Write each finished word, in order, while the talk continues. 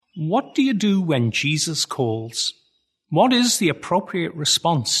What do you do when Jesus calls? What is the appropriate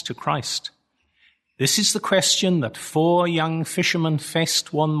response to Christ? This is the question that 4 young fishermen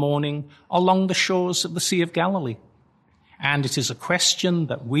faced one morning along the shores of the Sea of Galilee. And it is a question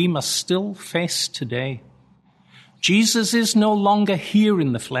that we must still face today. Jesus is no longer here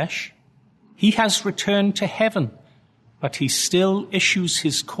in the flesh. He has returned to heaven, but he still issues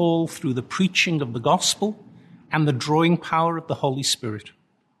his call through the preaching of the gospel and the drawing power of the Holy Spirit.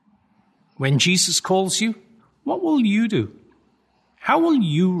 When Jesus calls you, what will you do? How will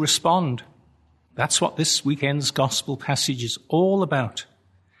you respond? That's what this weekend's gospel passage is all about.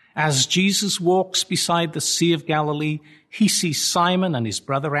 As Jesus walks beside the Sea of Galilee, he sees Simon and his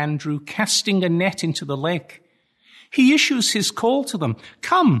brother Andrew casting a net into the lake. He issues his call to them.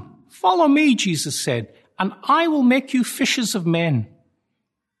 "Come, follow me," Jesus said, "and I will make you fishers of men."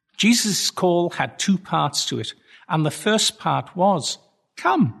 Jesus' call had 2 parts to it, and the first part was,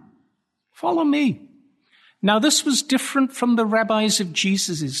 "Come, follow me." Now this was different from the rabbis of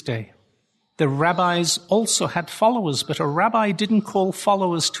Jesus' day. The rabbis also had followers, but a rabbi didn't call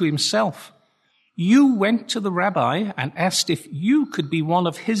followers to himself. You went to the rabbi and asked if you could be one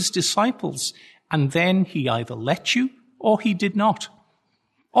of his disciples, and then he either let you or he did not.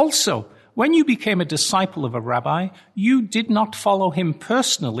 Also, when you became a disciple of a rabbi, you did not follow him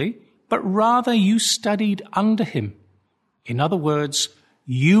personally, but rather you studied under him. In other words,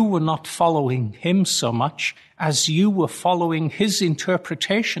 you were not following him so much as you were following his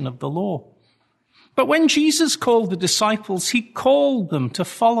interpretation of the law. But when Jesus called the disciples, he called them to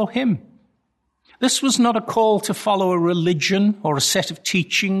follow him. This was not a call to follow a religion or a set of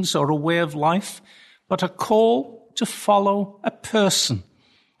teachings or a way of life, but a call to follow a person.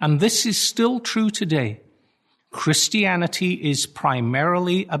 And this is still true today. Christianity is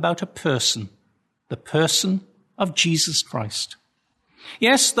primarily about a person, the person of Jesus Christ.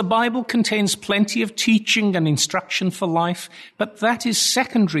 Yes, the Bible contains plenty of teaching and instruction for life, but that is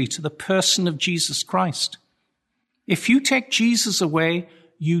secondary to the person of Jesus Christ. If you take Jesus away,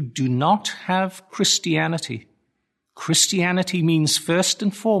 you do not have Christianity. Christianity means first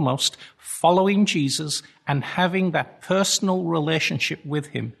and foremost following Jesus and having that personal relationship with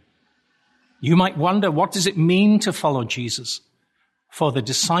him. You might wonder, what does it mean to follow Jesus? For the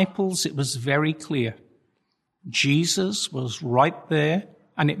disciples, it was very clear. Jesus was right there,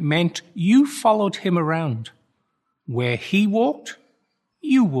 and it meant you followed him around. Where he walked,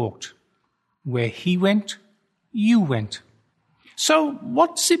 you walked. Where he went, you went. So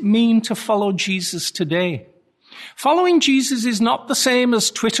what does it mean to follow Jesus today? Following Jesus is not the same as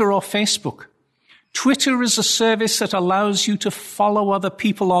Twitter or Facebook. Twitter is a service that allows you to follow other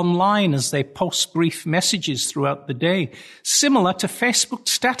people online as they post brief messages throughout the day, similar to Facebook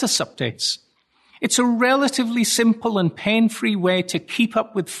status updates. It's a relatively simple and pain-free way to keep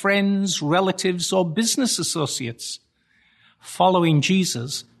up with friends, relatives, or business associates. Following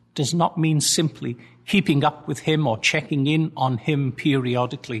Jesus does not mean simply keeping up with him or checking in on him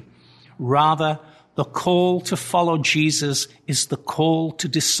periodically. Rather, the call to follow Jesus is the call to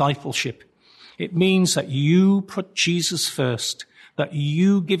discipleship. It means that you put Jesus first, that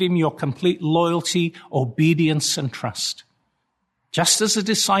you give him your complete loyalty, obedience, and trust. Just as the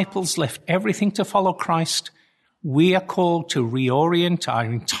disciples left everything to follow Christ, we are called to reorient our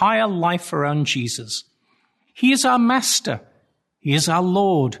entire life around Jesus. He is our master, he is our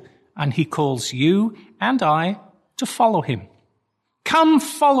Lord, and he calls you and I to follow him. Come,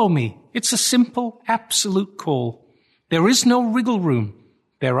 follow me. It's a simple, absolute call. There is no wriggle room.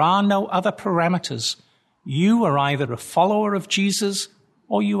 There are no other parameters. You are either a follower of Jesus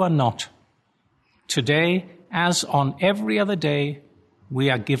or you are not. Today, as on every other day, we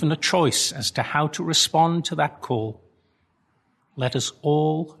are given a choice as to how to respond to that call. Let us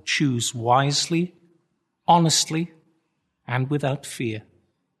all choose wisely, honestly, and without fear.